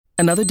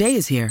Another day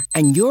is here,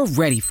 and you're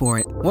ready for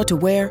it. What to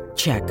wear?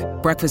 Check.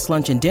 Breakfast,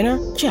 lunch, and dinner?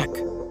 Check.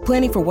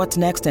 Planning for what's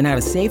next and how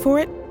to save for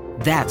it?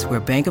 That's where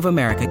Bank of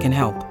America can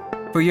help.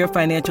 For your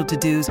financial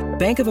to-dos,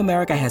 Bank of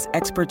America has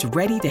experts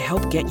ready to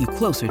help get you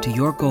closer to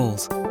your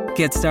goals.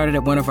 Get started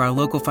at one of our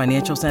local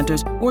financial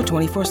centers or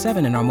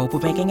 24/7 in our mobile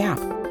banking app.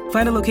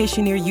 Find a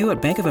location near you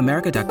at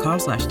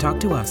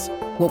bankofamerica.com/talktous.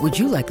 What would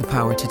you like the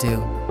power to do?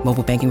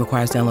 Mobile banking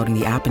requires downloading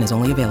the app and is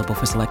only available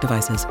for select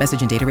devices.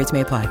 Message and data rates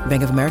may apply.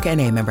 Bank of America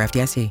N.A., member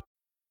FDIC.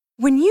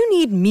 When you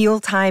need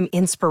mealtime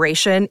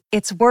inspiration,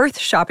 it's worth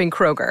shopping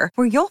Kroger,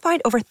 where you'll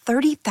find over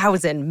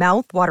 30,000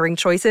 mouth-watering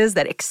choices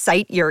that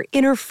excite your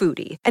inner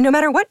foodie. And no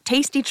matter what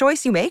tasty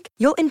choice you make,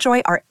 you'll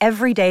enjoy our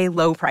everyday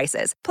low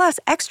prices, plus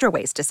extra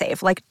ways to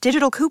save, like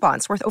digital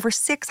coupons worth over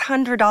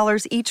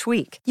 $600 each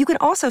week. You can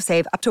also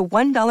save up to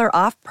 $1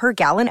 off per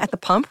gallon at the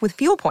pump with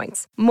fuel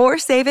points. More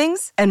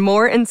savings and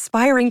more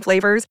inspiring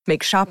flavors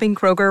make shopping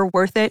Kroger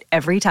worth it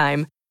every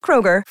time.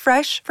 Kroger,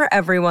 fresh for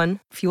everyone.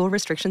 Fuel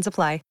restrictions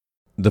apply.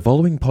 The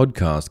following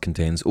podcast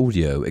contains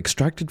audio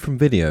extracted from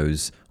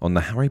videos on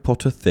the Harry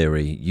Potter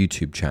Theory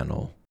YouTube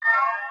channel.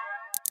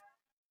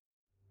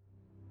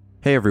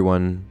 Hey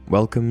everyone,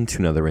 welcome to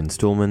another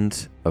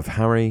installment of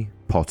Harry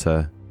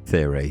Potter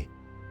Theory.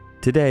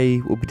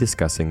 Today we'll be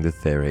discussing the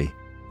theory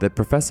that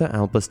Professor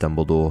Albus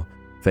Dumbledore,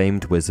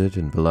 famed wizard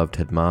and beloved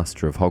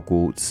headmaster of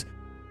Hogwarts,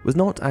 was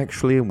not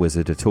actually a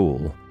wizard at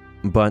all,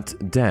 but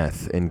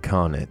death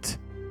incarnate.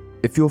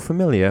 If you're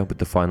familiar with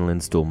the final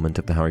installment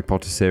of the Harry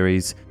Potter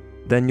series,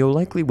 then you're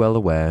likely well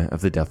aware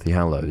of the Deathly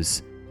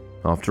Hallows.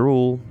 After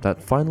all,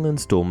 that final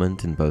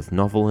installment in both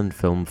novel and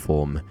film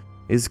form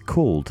is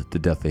called the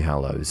Deathly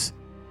Hallows.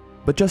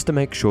 But just to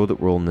make sure that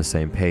we're all on the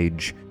same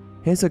page,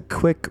 here's a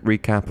quick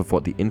recap of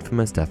what the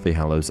infamous Deathly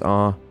Hallows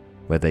are,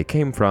 where they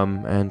came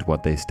from, and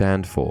what they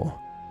stand for.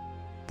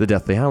 The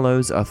Deathly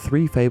Hallows are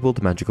 3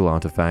 fabled magical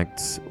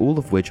artifacts, all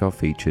of which are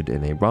featured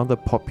in a rather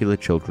popular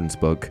children's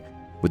book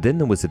within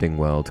the wizarding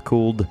world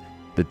called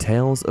The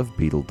Tales of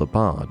Beedle the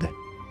Bard.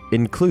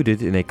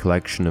 Included in a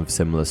collection of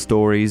similar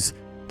stories,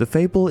 the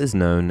fable is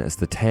known as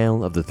the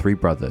Tale of the Three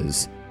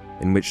Brothers,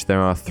 in which there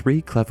are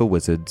 3 clever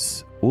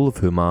wizards, all of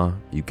whom are,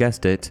 you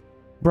guessed it,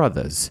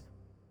 brothers.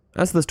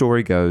 As the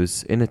story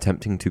goes, in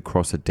attempting to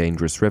cross a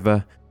dangerous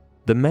river,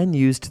 the men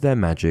used their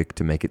magic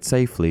to make it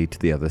safely to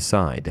the other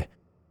side.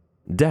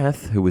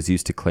 Death, who was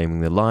used to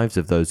claiming the lives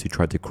of those who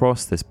tried to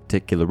cross this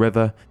particular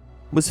river,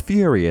 was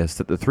furious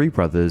that the 3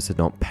 brothers had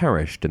not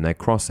perished in their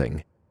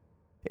crossing.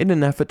 In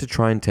an effort to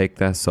try and take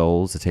their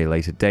souls at a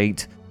later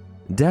date,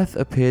 Death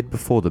appeared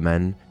before the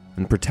men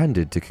and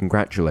pretended to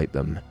congratulate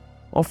them,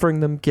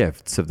 offering them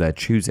gifts of their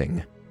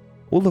choosing,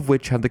 all of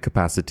which had the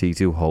capacity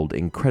to hold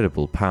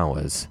incredible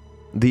powers.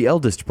 The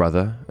eldest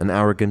brother, an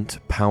arrogant,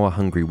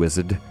 power-hungry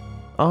wizard,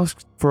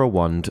 asked for a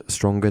wand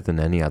stronger than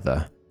any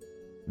other.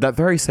 That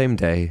very same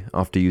day,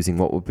 after using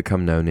what would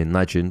become known in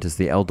legend as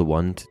the Elder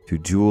Wand to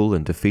duel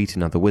and defeat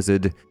another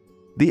wizard,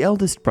 the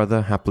eldest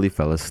brother happily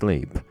fell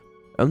asleep,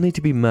 only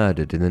to be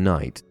murdered in the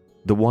night,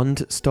 the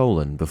wand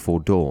stolen before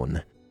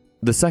dawn.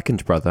 The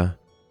second brother,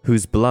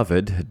 whose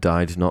beloved had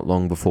died not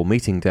long before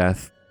meeting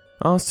Death,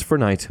 asked for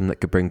an item that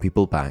could bring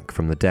people back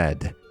from the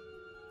dead.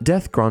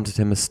 Death granted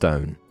him a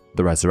stone,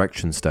 the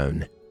Resurrection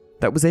Stone,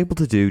 that was able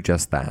to do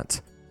just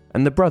that,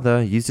 and the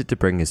brother used it to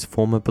bring his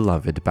former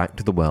beloved back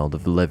to the world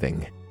of the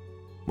living.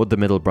 What the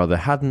middle brother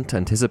hadn't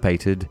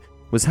anticipated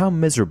was how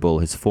miserable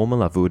his former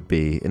lover would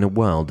be in a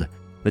world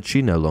that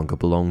she no longer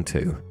belonged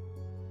to.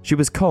 She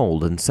was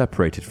cold and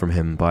separated from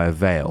him by a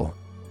veil,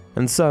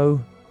 and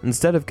so,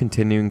 instead of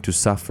continuing to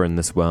suffer in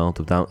this world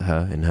without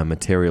her in her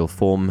material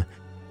form,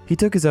 he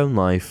took his own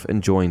life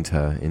and joined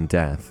her in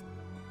death.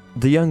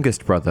 The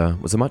youngest brother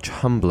was a much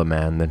humbler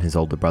man than his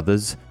older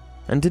brothers,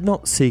 and did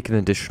not seek an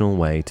additional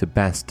way to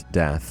best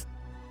Death.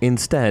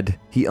 Instead,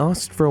 he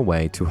asked for a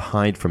way to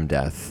hide from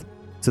Death,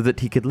 so that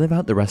he could live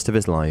out the rest of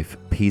his life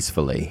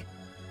peacefully.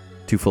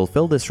 To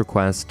fulfill this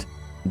request,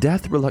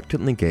 Death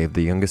reluctantly gave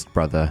the youngest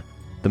brother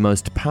the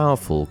most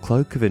powerful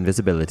cloak of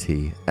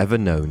invisibility ever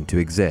known to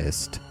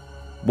exist,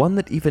 one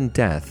that even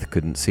Death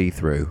couldn't see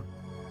through.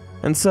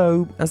 And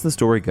so, as the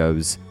story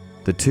goes,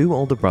 the 2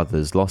 older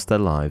brothers lost their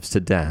lives to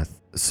Death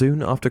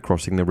soon after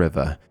crossing the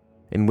river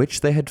in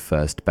which they had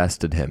first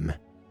bested him.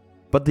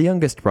 But the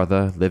youngest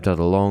brother lived out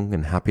a long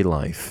and happy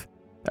life,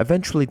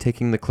 eventually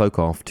taking the cloak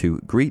off to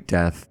greet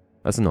Death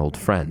as an old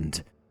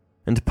friend,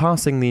 and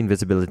passing the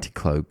invisibility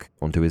cloak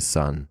onto his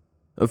son.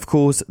 Of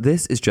course,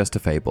 this is just a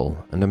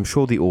fable, and I'm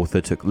sure the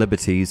author took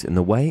liberties in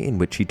the way in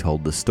which he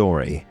told the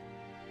story.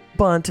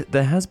 But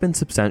there has been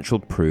substantial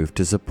proof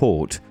to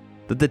support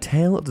that the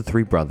tale of the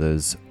 3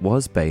 brothers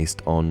was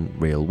based on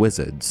real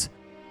wizards.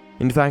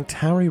 In fact,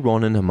 Harry,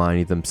 Ron, and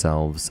Hermione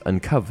themselves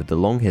uncovered the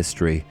long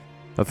history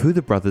of who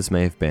the brothers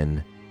may have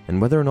been and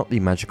whether or not the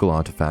magical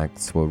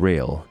artifacts were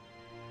real.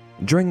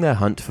 During their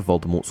hunt for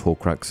Voldemort's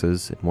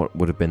Horcruxes in what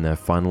would have been their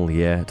final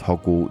year at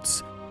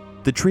Hogwarts,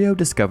 the trio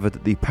discovered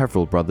that the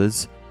Peverell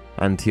brothers,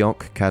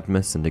 Antioch,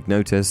 Cadmus, and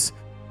Ignotus,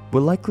 were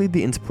likely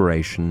the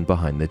inspiration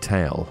behind the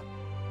tale.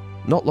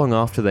 Not long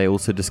after, they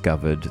also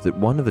discovered that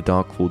one of the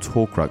Dark Lord's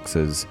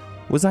Horcruxes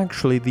was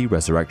actually the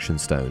Resurrection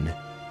Stone.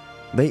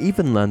 They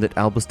even learned that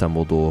Albus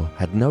Dumbledore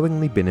had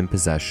knowingly been in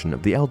possession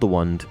of the Elder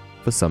Wand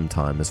for some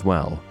time as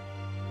well.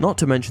 Not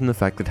to mention the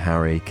fact that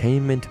Harry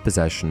came into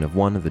possession of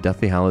one of the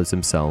Deathly Hallows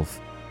himself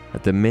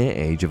at the mere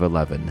age of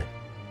 11,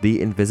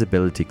 the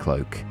Invisibility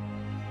Cloak.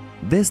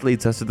 This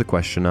leads us to the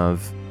question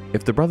of,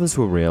 if the brothers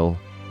were real,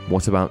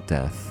 what about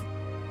death?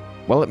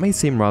 While it may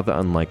seem rather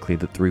unlikely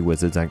that three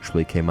wizards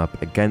actually came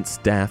up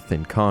against death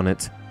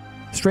incarnate,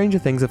 stranger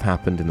things have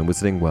happened in the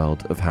wizarding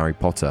world of Harry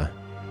Potter.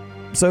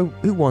 So,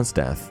 who was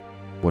Death?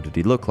 What did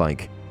he look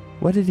like?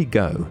 Where did he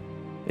go?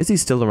 Is he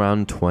still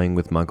around toying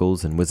with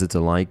muggles and wizards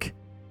alike?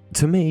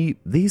 To me,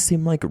 these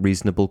seem like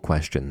reasonable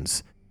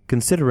questions,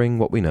 considering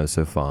what we know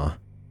so far.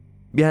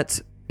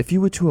 Yet, if you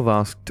were to have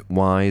asked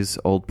wise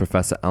old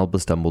Professor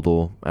Albus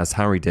Dumbledore, as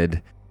Harry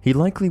did, he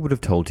likely would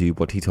have told you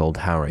what he told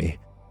Harry.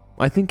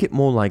 I think it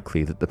more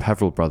likely that the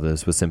Peverell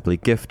brothers were simply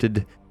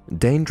gifted,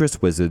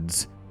 dangerous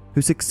wizards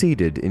who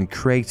succeeded in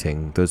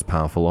creating those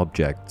powerful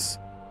objects.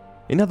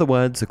 In other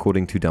words,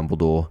 according to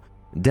Dumbledore,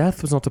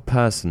 death was not a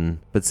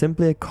person, but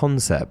simply a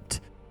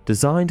concept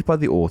designed by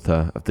the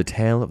author of the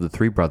tale of the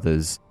three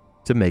brothers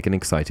to make an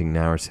exciting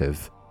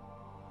narrative.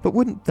 But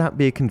wouldn't that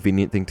be a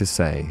convenient thing to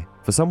say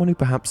for someone who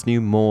perhaps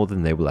knew more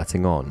than they were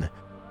letting on,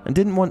 and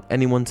didn't want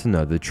anyone to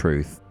know the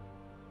truth?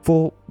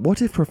 For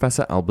what if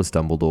Professor Albus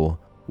Dumbledore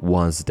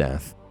was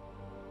Death?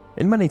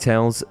 In many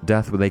tales,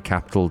 Death with a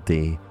capital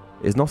D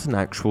is not an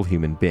actual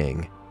human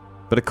being,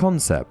 but a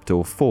concept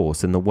or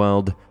force in the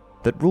world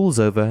that rules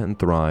over and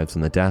thrives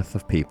on the death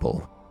of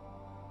people.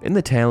 In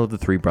the tale of the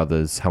three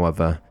brothers,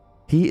 however,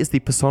 he is the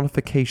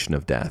personification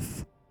of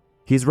death.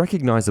 He is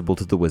recognizable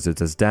to the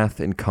wizards as Death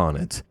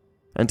incarnate,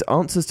 and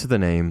answers to the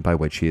name by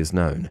which he is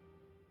known.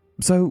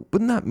 So,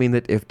 wouldn't that mean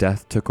that if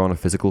Death took on a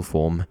physical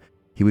form,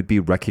 he would be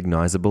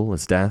recognizable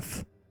as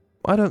Death?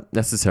 I don't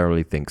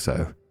necessarily think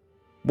so.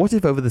 What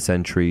if over the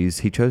centuries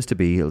he chose to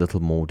be a little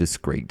more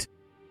discreet?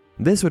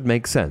 This would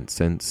make sense,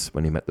 since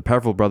when he met the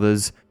Peverell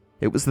brothers,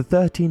 it was the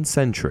 13th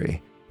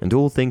century, and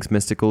all things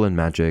mystical and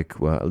magic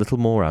were a little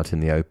more out in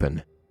the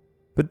open.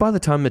 But by the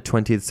time the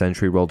 20th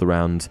century rolled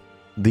around,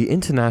 the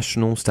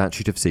International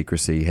Statute of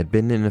Secrecy had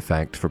been in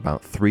effect for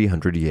about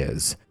 300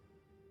 years.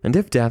 And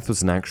if death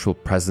was an actual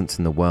presence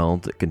in the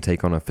world that can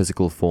take on a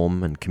physical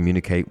form and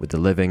communicate with the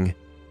living,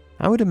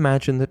 I would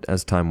imagine that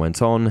as time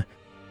went on,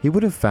 he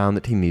would have found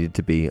that he needed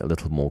to be a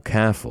little more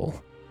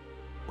careful.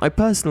 I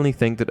personally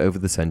think that over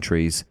the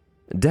centuries,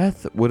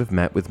 death would have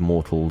met with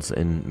mortals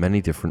in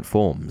many different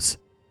forms.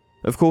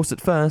 Of course, at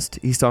first,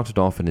 he started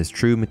off in his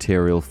true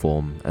material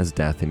form as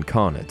Death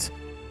incarnate,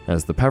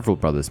 as the Peverell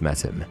brothers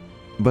met him.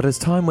 But as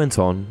time went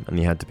on and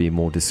he had to be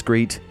more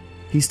discreet,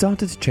 he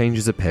started to change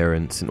his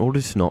appearance in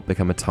order to not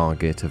become a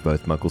target of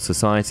both Muggle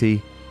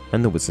society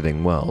and the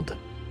wizarding world.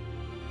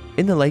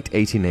 In the late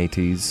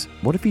 1880s,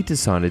 what if he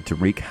decided to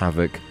wreak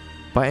havoc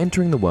by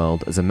entering the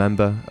world as a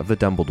member of the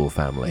Dumbledore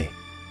family,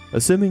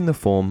 assuming the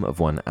form of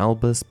one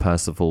Albus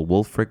Percival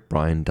Wulfric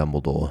Brian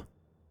Dumbledore?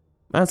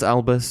 As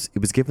Albus, he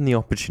was given the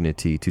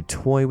opportunity to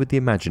toy with the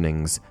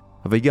imaginings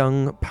of a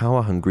young,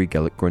 power-hungry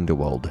Gellert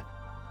Grindelwald,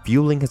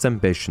 fueling his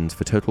ambitions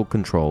for total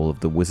control of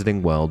the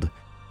wizarding world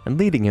and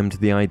leading him to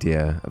the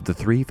idea of the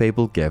three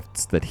fabled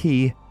gifts that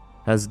he,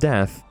 as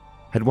Death,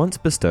 had once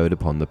bestowed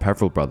upon the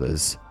Peverell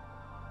brothers.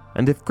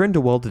 And if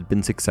Grindelwald had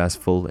been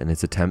successful in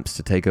his attempts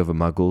to take over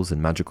Muggles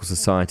and magical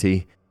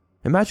society,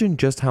 imagine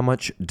just how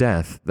much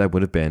death there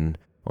would have been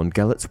on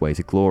Gellert's way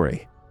to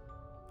glory.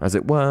 As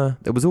it were,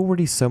 there was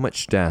already so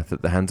much death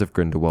at the hands of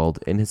Grindelwald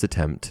in his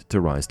attempt to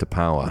rise to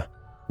power.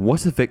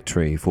 What a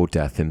victory for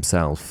Death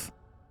himself.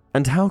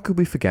 And how could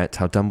we forget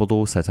how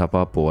Dumbledore set up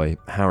our boy,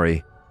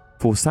 Harry,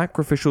 for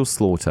sacrificial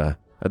slaughter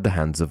at the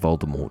hands of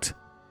Voldemort.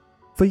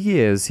 For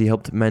years he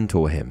helped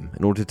mentor him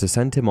in order to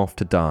send him off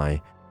to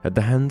die at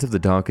the hands of the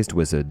darkest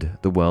wizard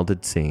the world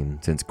had seen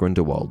since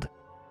Grindelwald.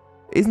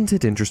 Isn't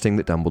it interesting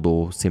that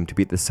Dumbledore seemed to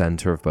be at the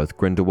center of both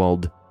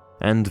Grindelwald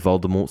and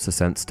Voldemort's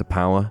ascents to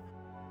power?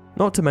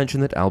 Not to mention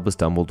that Albus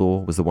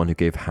Dumbledore was the one who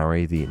gave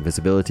Harry the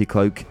invisibility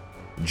cloak,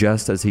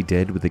 just as he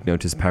did with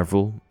Ignotus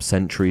Peverell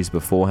centuries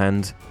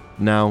beforehand.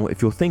 Now,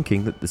 if you're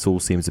thinking that this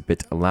all seems a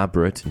bit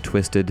elaborate and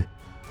twisted,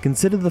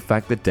 consider the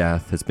fact that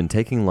death has been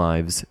taking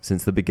lives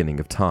since the beginning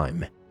of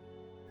time.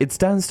 It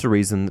stands to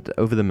reason that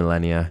over the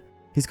millennia,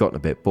 he's gotten a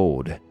bit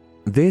bored.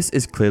 This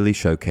is clearly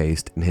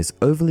showcased in his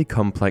overly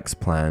complex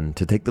plan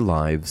to take the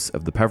lives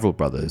of the Peverell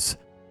brothers.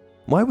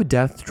 Why would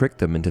death trick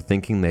them into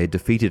thinking they had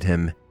defeated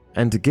him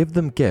and to give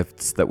them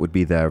gifts that would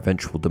be their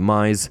eventual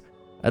demise,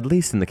 at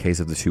least in the case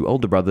of the two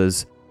older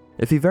brothers,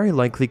 if he very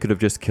likely could have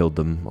just killed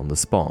them on the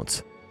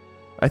spot?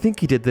 I think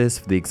he did this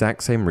for the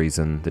exact same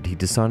reason that he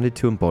decided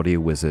to embody a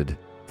wizard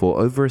for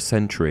over a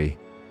century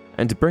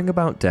and to bring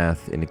about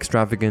death in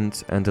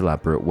extravagant and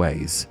elaborate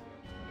ways.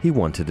 He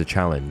wanted a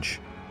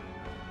challenge.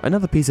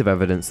 Another piece of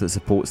evidence that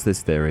supports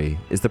this theory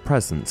is the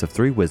presence of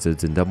three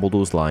wizards in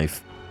Dumbledore's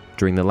life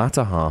during the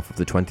latter half of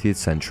the 20th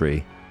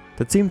century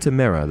that seem to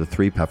mirror the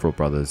three Peverell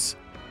brothers.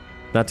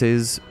 That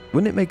is,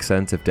 wouldn't it make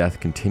sense if death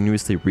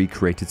continuously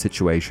recreated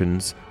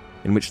situations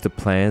in which the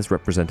players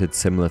represented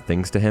similar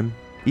things to him,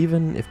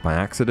 even if by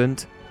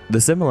accident? The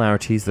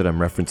similarities that I'm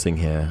referencing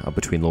here are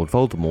between Lord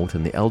Voldemort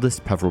and the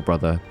eldest Peverell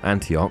brother,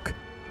 Antioch,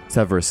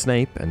 Severus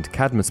Snape and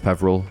Cadmus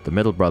Peverell, the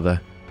middle brother,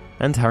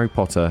 and Harry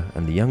Potter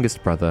and the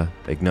youngest brother,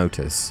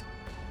 Ignotus.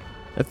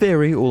 A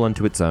theory all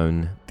unto its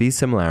own, these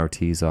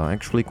similarities are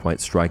actually quite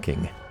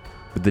striking,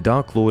 with the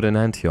Dark Lord and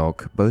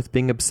Antioch both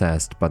being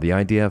obsessed by the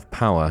idea of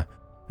power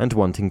and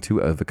wanting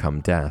to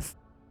overcome death.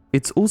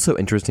 It's also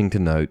interesting to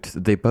note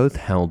that they both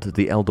held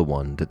the Elder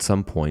Wand at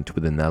some point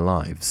within their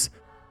lives.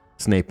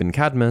 Snape and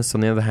Cadmus,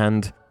 on the other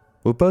hand,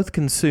 were both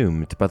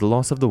consumed by the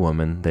loss of the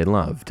woman they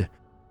loved.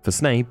 For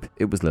Snape,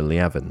 it was Lily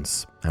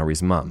Evans,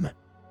 Harry's mum,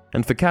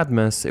 and for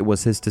Cadmus, it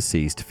was his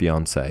deceased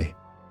fiancée.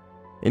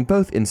 In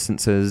both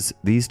instances,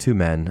 these two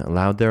men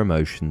allowed their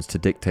emotions to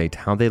dictate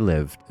how they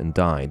lived and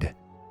died.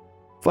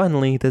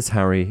 Finally, there's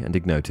Harry and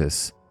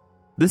Ignotus.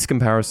 This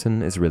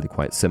comparison is really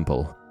quite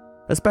simple,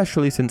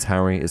 especially since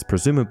Harry is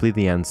presumably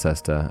the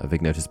ancestor of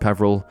Ignotus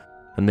Peverell,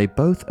 and they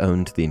both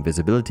owned the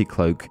invisibility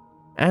cloak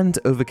and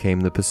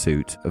overcame the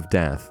pursuit of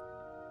death.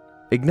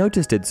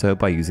 Ignotus did so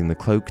by using the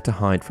cloak to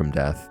hide from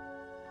death,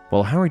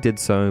 while Harry did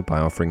so by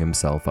offering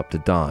himself up to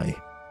die,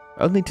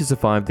 only to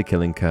survive the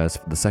killing curse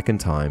for the second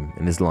time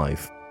in his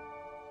life.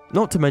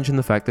 Not to mention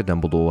the fact that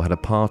Dumbledore had a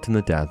part in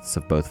the deaths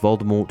of both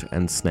Voldemort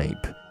and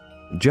Snape,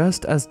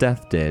 just as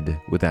death did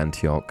with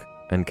Antioch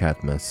and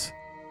Cadmus.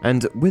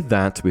 And with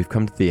that, we've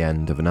come to the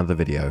end of another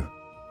video.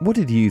 What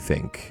did you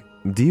think?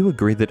 Do you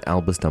agree that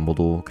Albus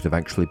Dumbledore could have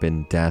actually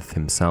been Death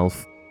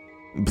himself?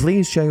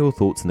 Please share your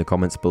thoughts in the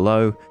comments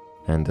below,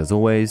 and as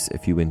always,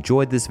 if you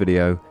enjoyed this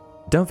video,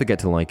 don't forget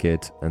to like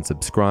it and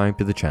subscribe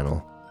to the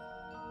channel.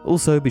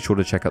 Also, be sure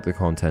to check out the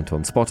content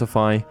on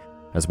Spotify,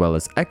 as well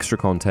as extra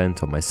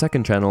content on my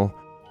second channel,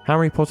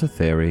 Harry Potter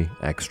Theory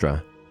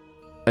Extra.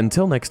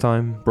 Until next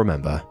time,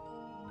 remember,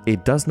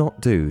 it does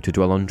not do to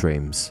dwell on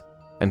dreams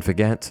and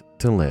forget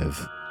to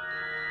live.